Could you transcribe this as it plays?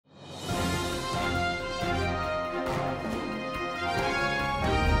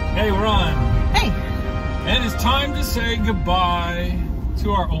Hey, we're on. Hey. And it's time to say goodbye to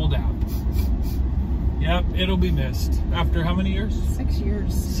our old app. Yep, it'll be missed. After how many years? 6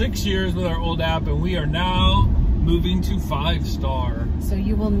 years. 6 years with our old app, and we are now moving to 5-star. So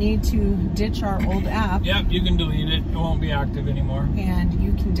you will need to ditch our old app. Yep, you can delete it. It won't be active anymore. And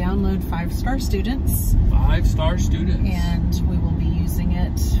you can download 5-Star Students. 5-Star Students. And we will be using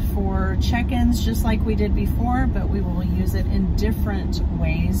it for check-ins just like we did before, but we will use it in different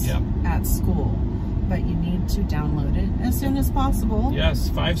ways at school. But you need to download it as soon as possible. Yes,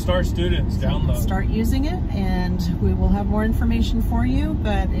 5-Star Students, download. Start using it, and we will have more information for you,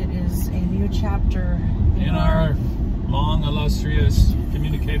 but it is a new chapter in our long, illustrious,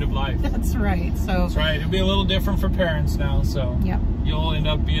 communicative life. That's right. So that's right. It'll be a little different for parents now, so you'll end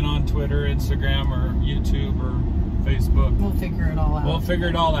up being on Twitter, Instagram, or YouTube, or Facebook. We'll figure it all out. We'll figure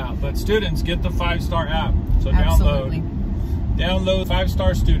it all out. But students, get the 5-Star app. So Absolutely. download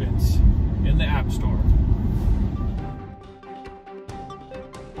 5-Star Students in the App Store.